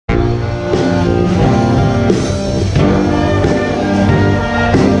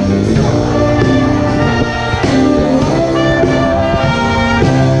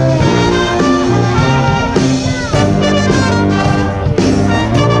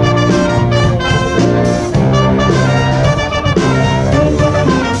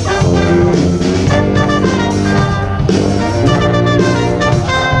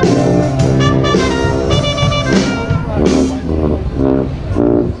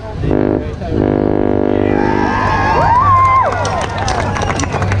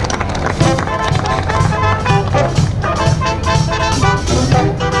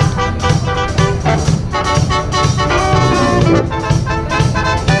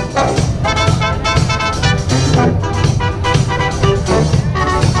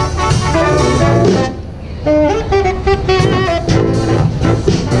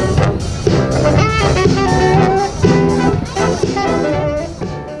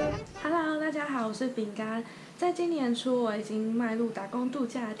我是饼干。在今年初，我已经迈入打工度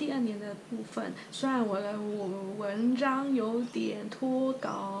假第2年的部分。虽然我的文章有点脱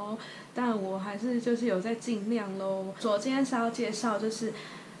稿，但我还是有在尽量咯。我今天是要介绍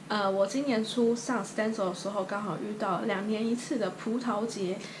我今年初上 Stanthorpe 的时候，刚好遇到2年1次的葡萄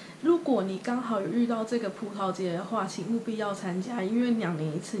节。如果你刚好有遇到这个葡萄节的话，请务必要参加，因为2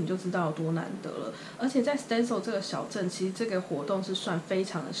年1次你就知道有多难得了。而且在 Stanthorpe 这个小镇，其实这个活动是算非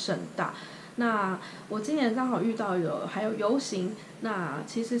常的盛大。那我今年刚好遇到还有游行，那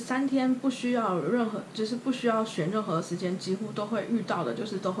其实3天不需要不需要选任何时间，几乎都会遇到的，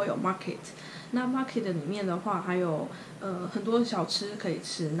都会有 market。那 market 里面的话，还有很多小吃可以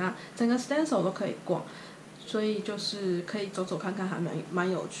吃，那整个 Stanthorpe 都可以逛，所以可以走走看看，还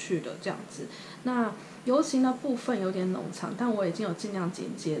蛮有趣的这样子。那游行的部分有点冗长，但我已经有尽量简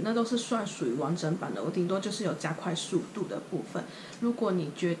介，那都是算属于完整版的，我顶多有加快速度的部分。如果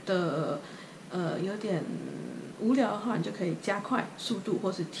你觉得有点无聊的话，你就可以加快速度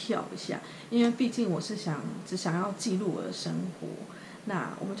或是跳一下，因为毕竟我是只想要记录我的生活。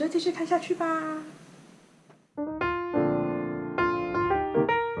那我们就继续看下去吧。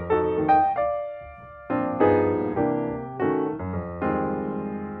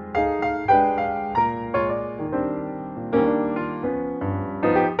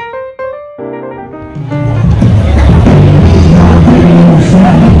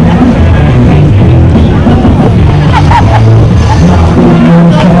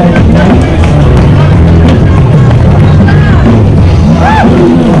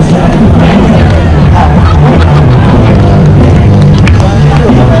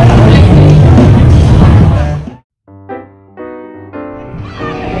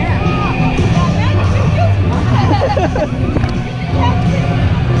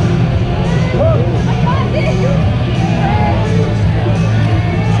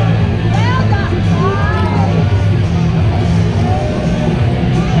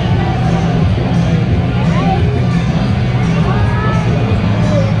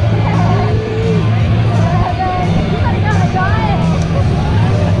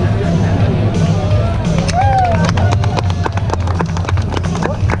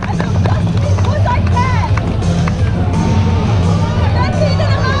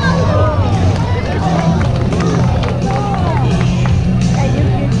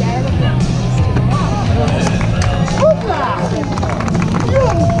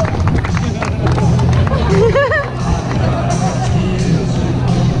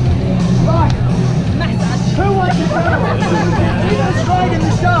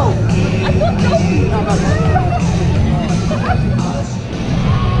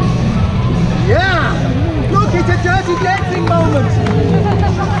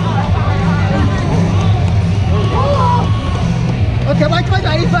Okay, wait,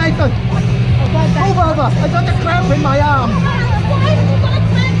 Ethan. Move over. I got the cramp in my arm. Why have you got a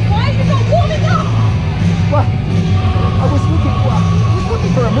cramp? Why are you not warming up? Well, I was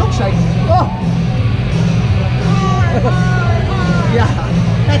looking for a milkshake. Oh. Yeah,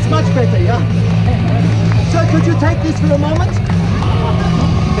 that's much better, yeah? So could you take this for a moment?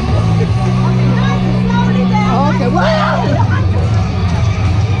 Slowly down. Okay, wow!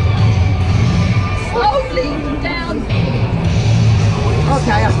 Slowly down.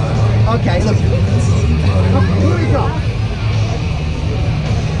 Okay, look. Okay, here we go.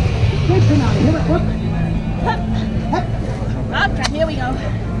 Good banana, here we go. Okay, here we go.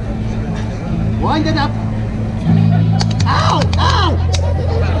 Wind it up. Ow! Ow!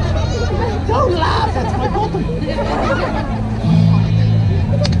 Don't laugh, that's my bottom.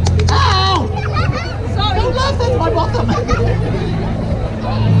 Ow! Sorry. Don't laugh, that's my bottom.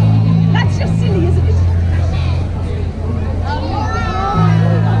 That's just silly, isn't it?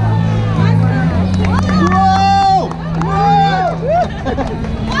 Whoa! Whoa!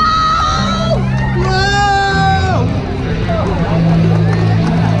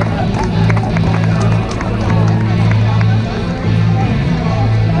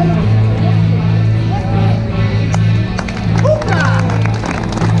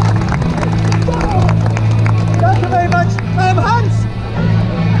 Thank you very much. Hans!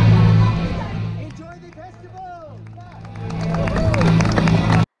 Enjoy the festival!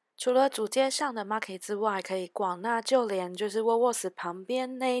 除了主街上的 market 之外可以逛，那就连沃沃斯旁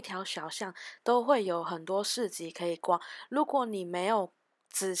边那一条小巷都会有很多市集可以逛。如果你没有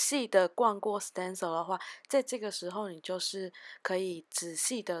仔细的逛过 Stanthorpe 的话，在这个时候你可以仔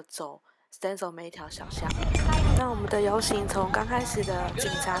细的走 Stanthorpe 每一条小巷。那我们的游行从刚开始的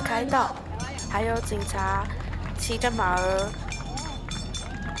警察开道，还有警察骑着马儿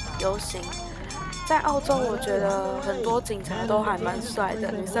游行，在澳洲，我觉得很多警察都还蛮帅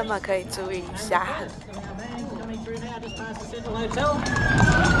的，女生们可以注意一下。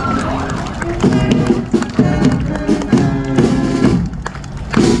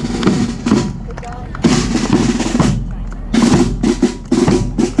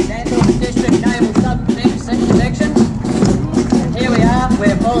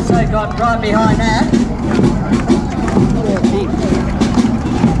We've also got right behind that.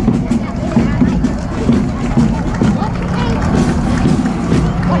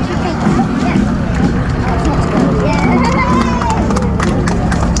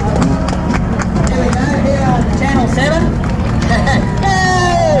 Here we go, here on Channel 7.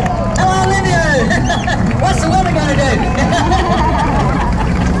 Hey! Hello, Olivia! What's the weather going to do?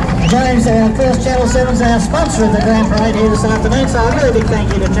 James, our first Channel 7's our sponsor of the Grand Parade here this afternoon, so a really big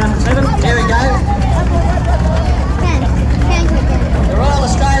thank you to Channel 7. Here we go. The Royal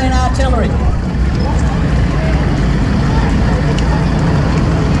Australian Artillery.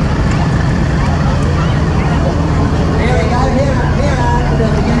 Here we go, here are the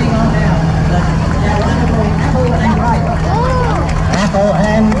beginning of our wonderful apple and grape. Apple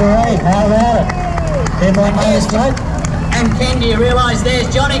and grape, how about it? Everyone knows grape? And Ken, do you realise there's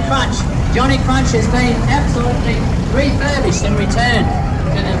Johnny Crunch? Johnny Crunch has been absolutely refurbished and returned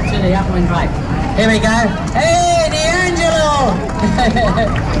to the apple and grape. Here we go. Hey, D'Angelo!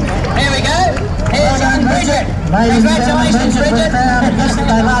 Here we go. Here's young Bridget. Congratulations, Bridget.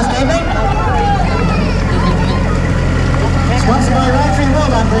 Yesterday, last evening. Sponsored by Rotary. Well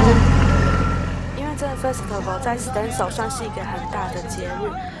done, Bridget. 因为这个 festival 在 Stanthorpe 算是一个很大的节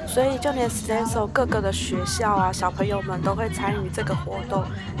日，所以就连 Stanthorpe 各个的学校啊，小朋友们都会参与这个活动。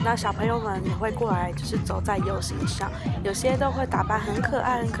那小朋友们也会过来，就是走在游行上，有些都会打扮很可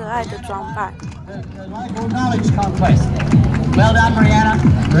爱的装扮。Well done, Brianna.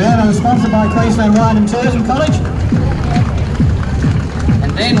 Brianna was sponsored by Queensland Wine and Tourism College.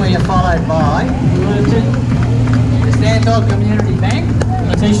 And then we are followed by the Stanthorpe Community Bank.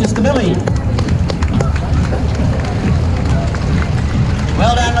 Letitia Stabili.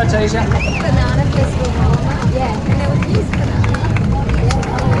 Well done, Letitia. Banana festival. Yeah, and there was used banana.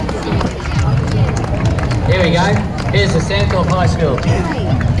 Here we go. Here's the Stanthorpe High School.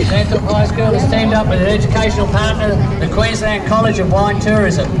 Stanthorpe High School has teamed up with an educational partner, the Queensland College of Wine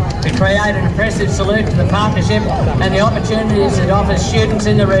Tourism, to create an impressive salute to the partnership and the opportunities it offers students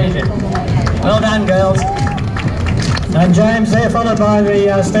in the region. Well done, girls. And James there, followed by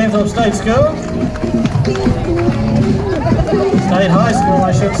the Stanthorpe State School. State High School,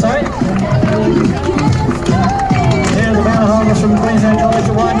 I should say. Here are the banner holders from Queensland College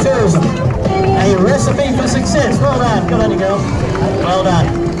of Wine Tourism. A recipe for success. Well done. Good on you, girls. Well done.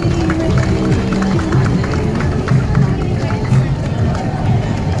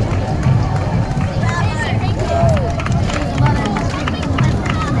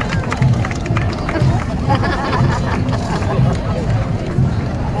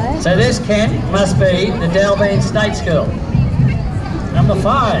 So this, Ken, must be the Dalbean State School. Number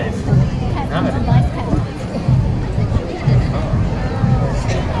 5.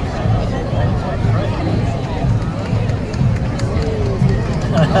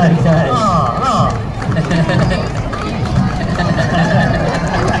 Okay.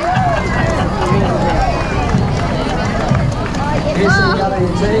 Here's the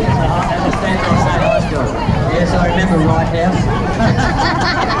WT and the Stanthorpe State High School. Yes, I remember White House.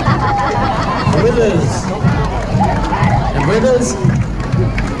 The Withers,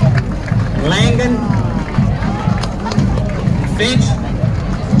 Langan, Finch.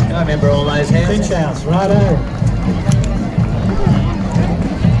 I remember all those houses. Finch House, righto.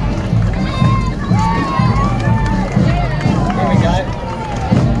 Here we go.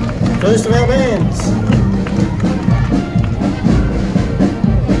 First of our bands.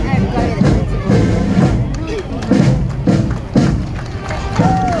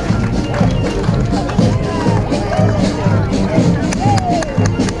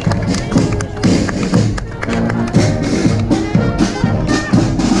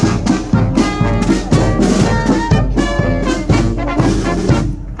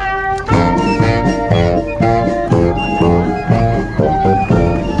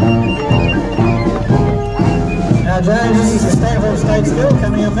 James, this is the Stanthorpe State School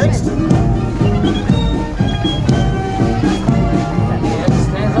coming up next.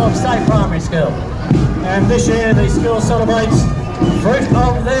 Stanthorpe State Primary School. And this year the school celebrates fruit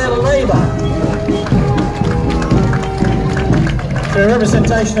of their labour. Through a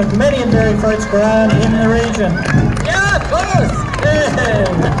representation of many and varied fruits grown in the region. Yeah, of course! Yeah.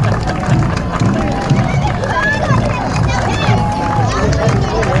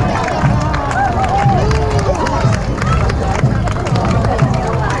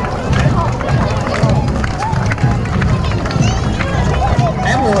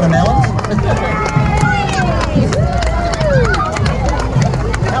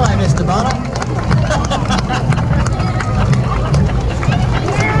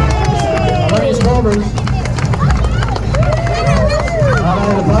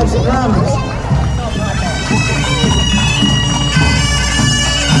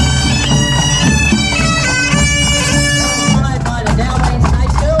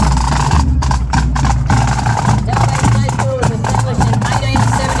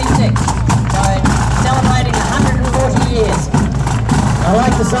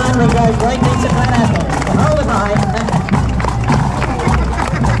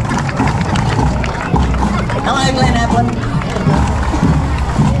 one.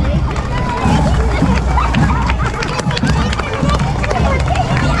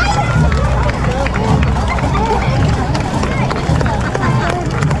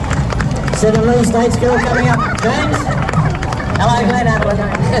 Seven Lee State School coming up. James? Hello, Glenn Adler.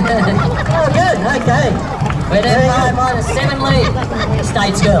 Oh, good, okay. We're then followed by the Seven Lee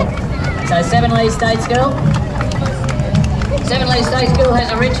State School. So Seven Lee State School. Seven Lee State School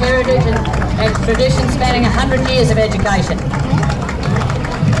has a rich heritage and tradition spanning 100 years of education.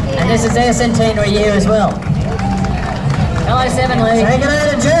 And this is their centenary year as well. Hello, Seven Lee. Say good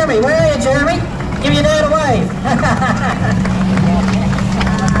day to Jeremy. Where are you, Jeremy? Give your dad a wave.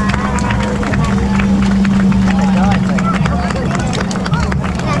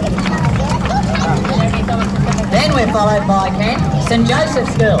 Then we're followed by Kent, St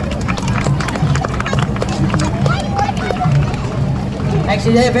Joseph's School.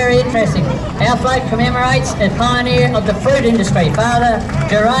 Actually, they're very interesting. Our float commemorates a pioneer of the fruit industry, Father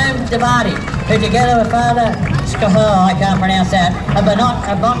Jerome Devati, who together with Father I can't pronounce that, a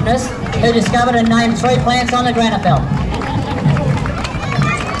botanist who discovered and named 3 plants on the granite belt.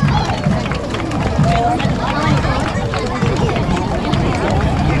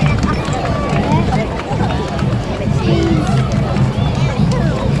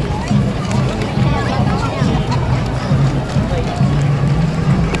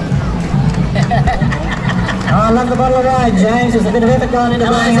 Oh, I love the bottle of wine, James. There's a bit of effort going into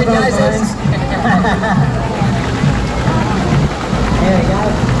buying up those wines. There we go.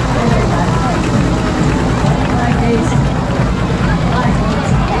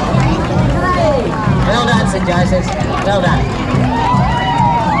 Well done, St Joseph's. Well done.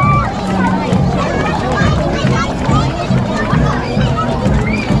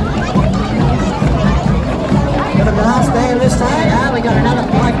 Got a brass band this time? Yeah, we got another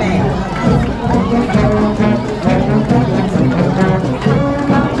pipe band.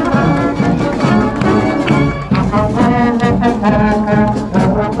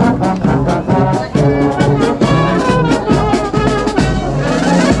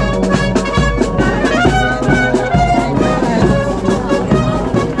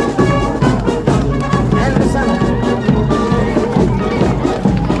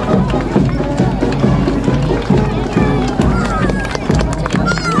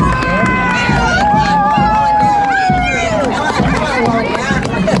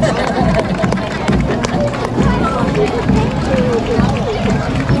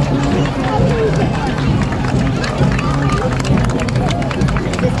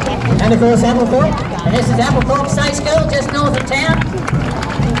 And of course Applethorpe, and this is Applethorpe State School just north of town.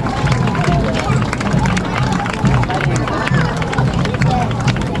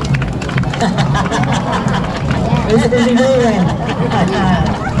 Who's a busy bee then?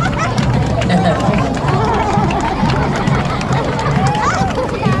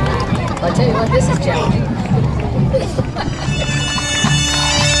 I tell you what, this is challenging.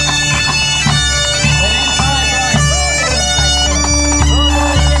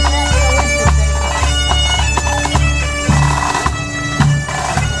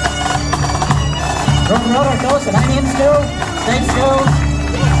 Of course, at Amiens School, State School,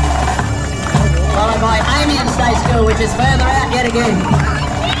 followed by Amiens State School, which is further out yet again,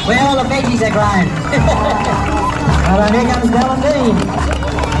 where all the veggies are grown. Well, here comes Ballandine.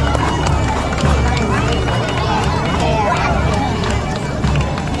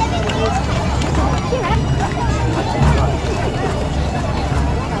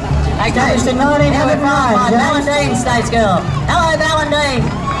 Okay, it's 1945, Ballandine State School. Hello, Ballandine.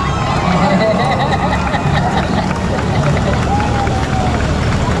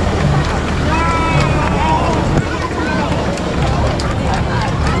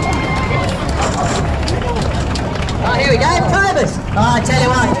 Oh, here we go, Probus. Oh, I tell you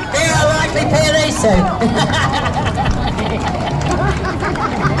what, they're a likely pair, these two.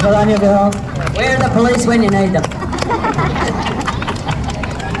 Well on you, girl. Where are the police when you need them?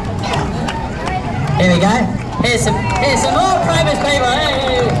 Here we go. Here's some more Probus people.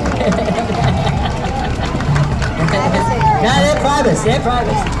 Hey. No, they're Probus. They're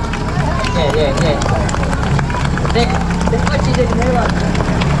Probus. Yeah. What you didn't realise.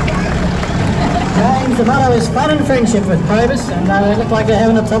 James, the motto is fun and friendship with Probus, and they look like they're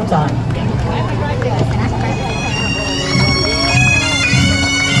having a top time.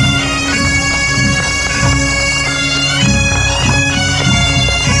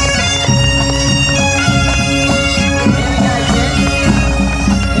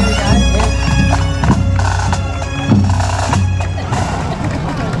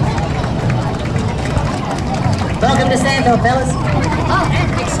 Welcome to Stanthorpe, fellas. Oh,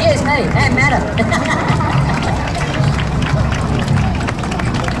 excuse me, and madam.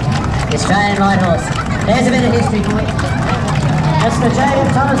 Australian light horse. There's a bit of history for you. That's the J.F.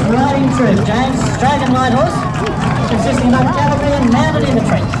 Thomas riding troop, James. Australian light horse, consisting of cavalry and mounted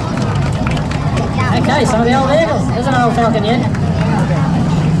infantry. Okay, some of the old vehicles. There's an old Falcon yet.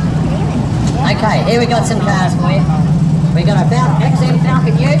 Okay, here we got some cars for you. We got a XE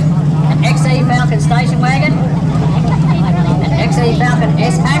Falcon Ute, an XE Falcon station wagon, an XE Falcon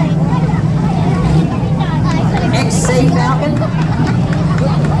S-Pack, an XC Falcon.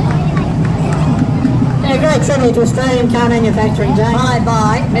 A great tribute to Australian car manufacturing, James. Followed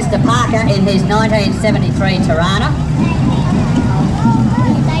by Mr. Parker in his 1973 Tirana.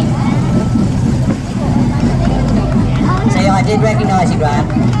 See, I did recognise you, Grape.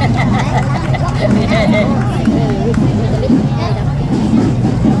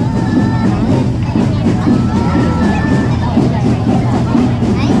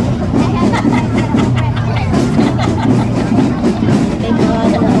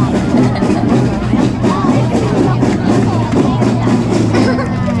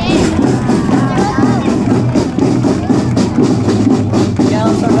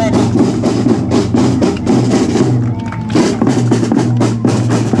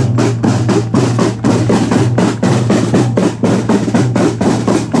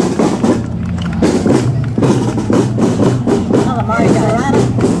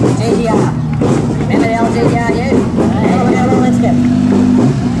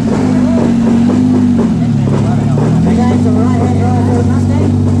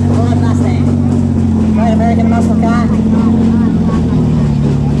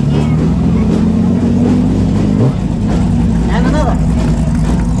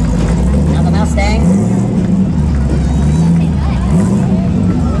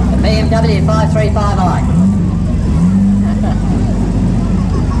 BMW 535i.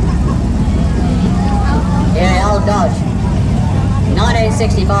 Yeah, old Dodge.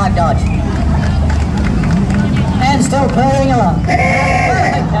 1965 Dodge. And still purring along. Okay,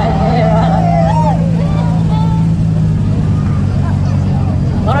 yeah, right.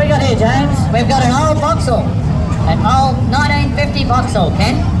 What do we got here, James? We've got an old Vauxhall. An old 1950 Vauxhall,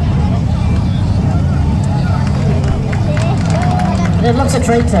 Ken. It looks a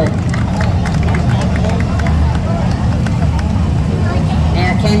treat too.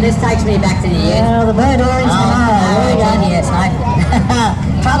 Now, Ken, this takes me back to the youth. Yeah, the bird orange. Oh, yes, mate.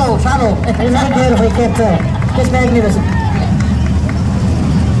 Trouble. Isn't that beautifully kept too? Just magnificent.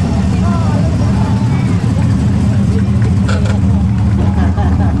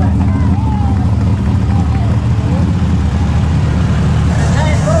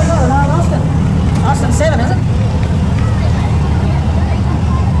 Austin 7, is it?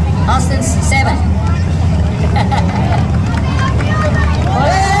 Austin 7.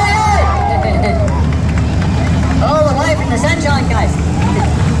 All the way from the Sunshine Coast.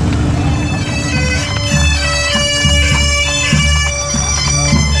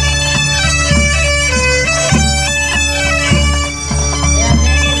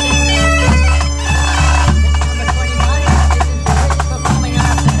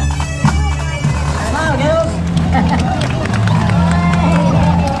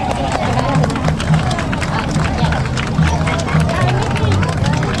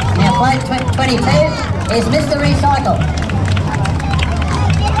 Plate 22 is Mr. Recycle.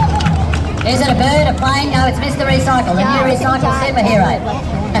 Is it a bird, a plane? No, it's Mr. Recycle, the new Recycle superhero.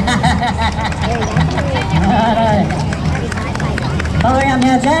 Following up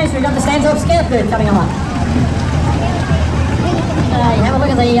now, James, we've got the Stanthorpe Scout Group coming along. Have a look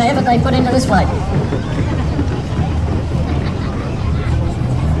at the effort they put into this plate.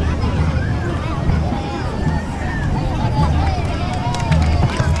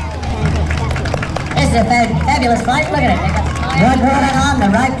 This is a fabulous place, look at it. They've got the road on, the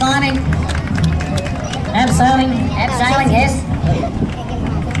rope climbing, abseiling, yes.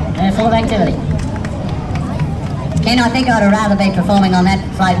 They're full of activity. Ken, I think I'd rather be performing on that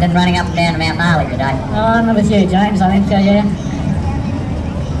float than running up and down Mount Marley today. Oh, I'm with you, James, I think, yeah.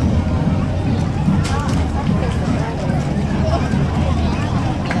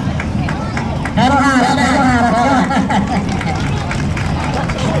 Paddle harder.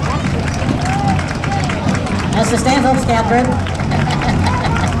 That's the Stanthorpe Scout Group.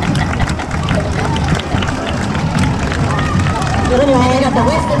 You've got the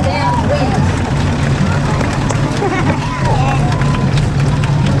Western Down Winds.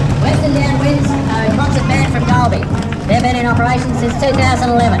 Western Down Winds are a concert band from Colby. They've been in operation since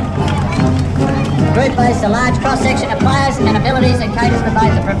 2011. The group boasts a large cross-section of players and abilities and caters to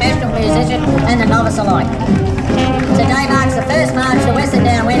both the professional musician and the novice alike. Today marks the first march the Western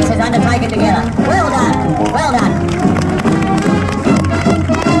Down Winds has undertaken together. Well done, well done.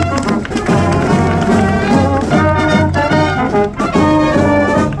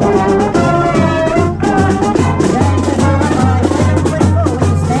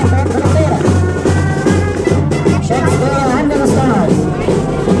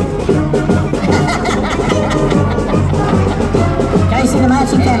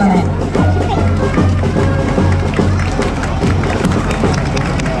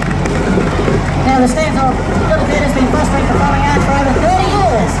 the Stanthorpe little kid has been fostering the performing arts for over 30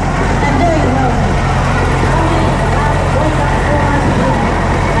 years and doing well.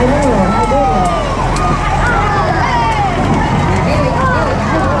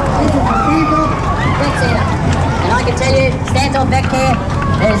 And I can tell you, Stanthorpe Vet Care,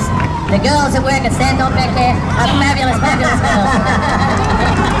 there's the girls that work at Stanthorpe Vet Care are fabulous, fabulous girls.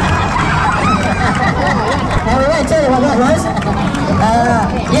 Now we won't tell you what that was.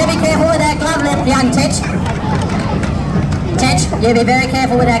 You be careful with that glove, young Tetch. Tetch, you be very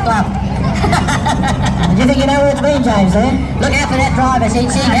careful with that glove. Do you think you know where it's been, James, eh? Look out for that driver, she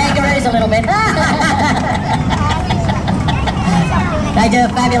kangaroos a little bit. They do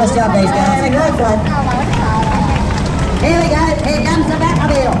a fabulous job, these guys. Here we go, Fred. Here we go, here comes the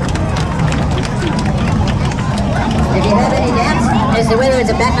Batmobile. If you have any doubts as to whether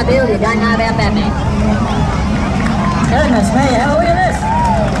it's a Batmobile, you don't know about Batman. Goodness me, have a look at this.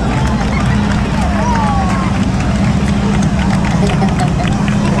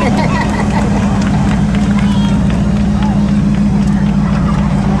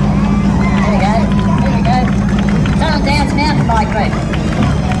 Here we go. Tunnel Downs Mountain Bike Group.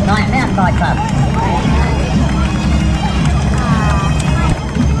 Mountain Bike Club.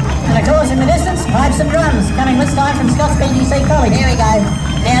 And of course in the distance, pipes and drums, coming this time from Scott's PGC College. Here we go.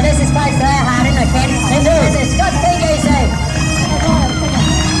 Now this is close to our heart, isn't it, Ken? Indeed. This is Scott's PGC.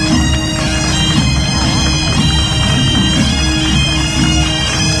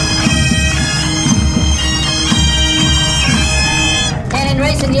 And in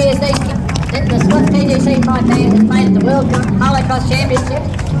recent years, the Scott's PGC Pipe Band has played at the World Holocross Championships.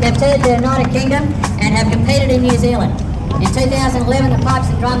 They've toured the United Kingdom and have competed in New Zealand. In 2011, the Pipes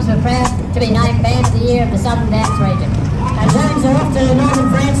and Drums were proud to be named Band of the Year of the Southern Downs region. And James are off to northern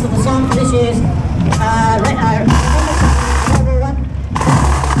France for the song for this year's everyone.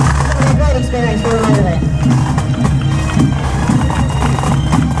 It'll be a great experience for them over there.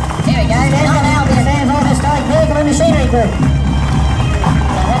 Here we go, there's an Albion Stanthorpe Historic Vehicle and Machinery Group.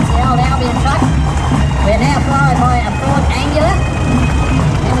 So that's the old Albion truck. We're now followed by a Ford Angular.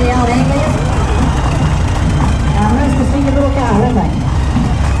 Remember the old Angular? Most distinctive little car, aren't they?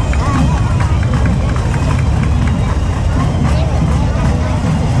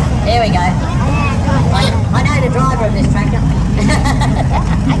 There we go. I know the driver of this tractor.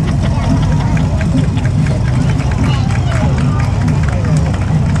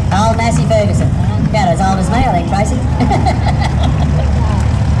 Old Massey Ferguson. About as old as me, I think, Tracy.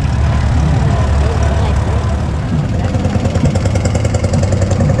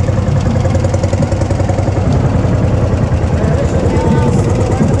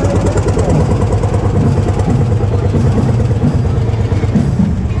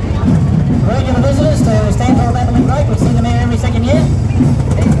 Grape, we see them here every second year.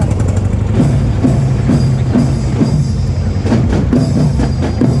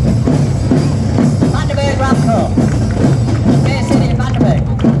 Bundaberg Rough Call. Fair City in Bundaberg.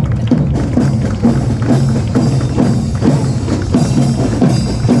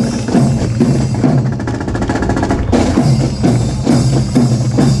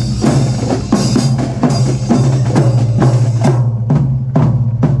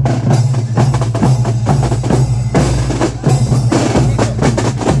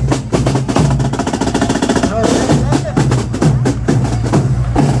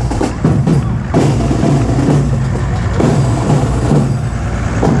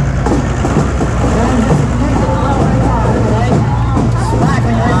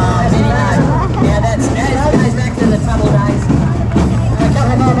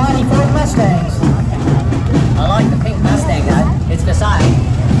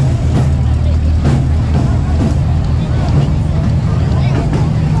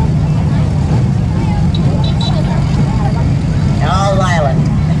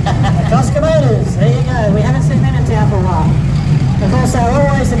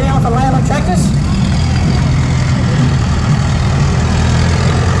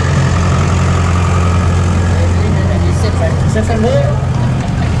 Citroen there.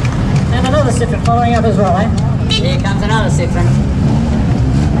 And another Citroen following up as well, eh? Here comes another Citroen.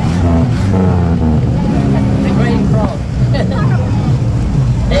 The green frog.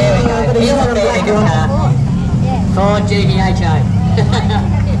 There we go. Here's a very good car. Ford GTHO.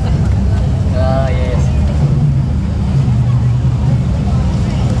 Oh, yes.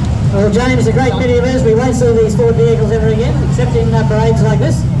 Well, James, a great many of us, we won't see these Ford vehicles ever again, except in parades like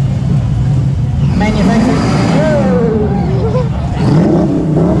this. Manufactured.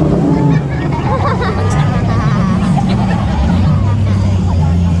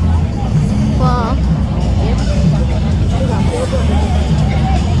 Whoa.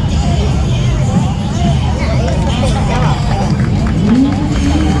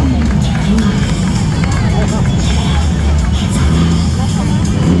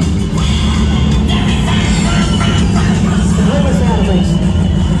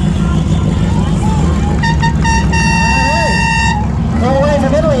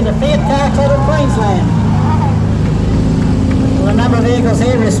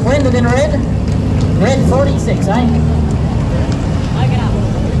 smooth in red. Red 46, eh?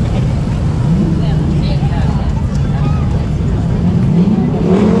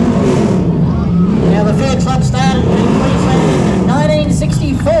 Now the fair club started in Queensland in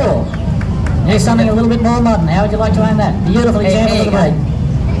 1964. Here's something a little bit more modern. How would you like to own that? Beautiful example of the breed.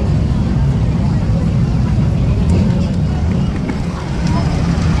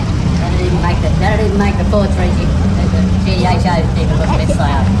 That'll even make the 4-3 GHO even look a bit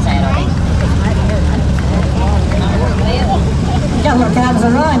sad, I think. A couple of calves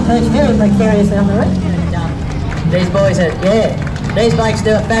of Ryan perched very precariously on the roof. These boys are, these blokes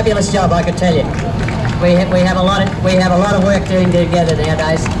do a fabulous job, I can tell you. We have a lot of work doing together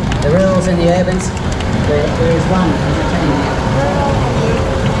nowadays. The rurals and the urbans. There is one as a team.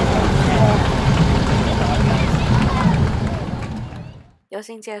 游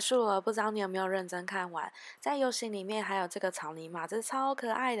行结束了，不知道你有没有认真看完？在游行里面还有这个草泥马，这是超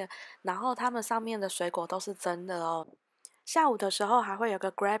可爱的。然后它们上面的水果都是真的哦。下午的时候还会有个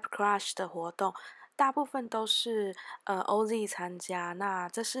Grape Crush 的活动，大部分都是OZ 参加。那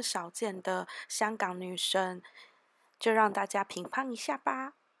这是少见的香港女生，就让大家评判一下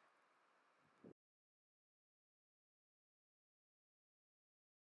吧。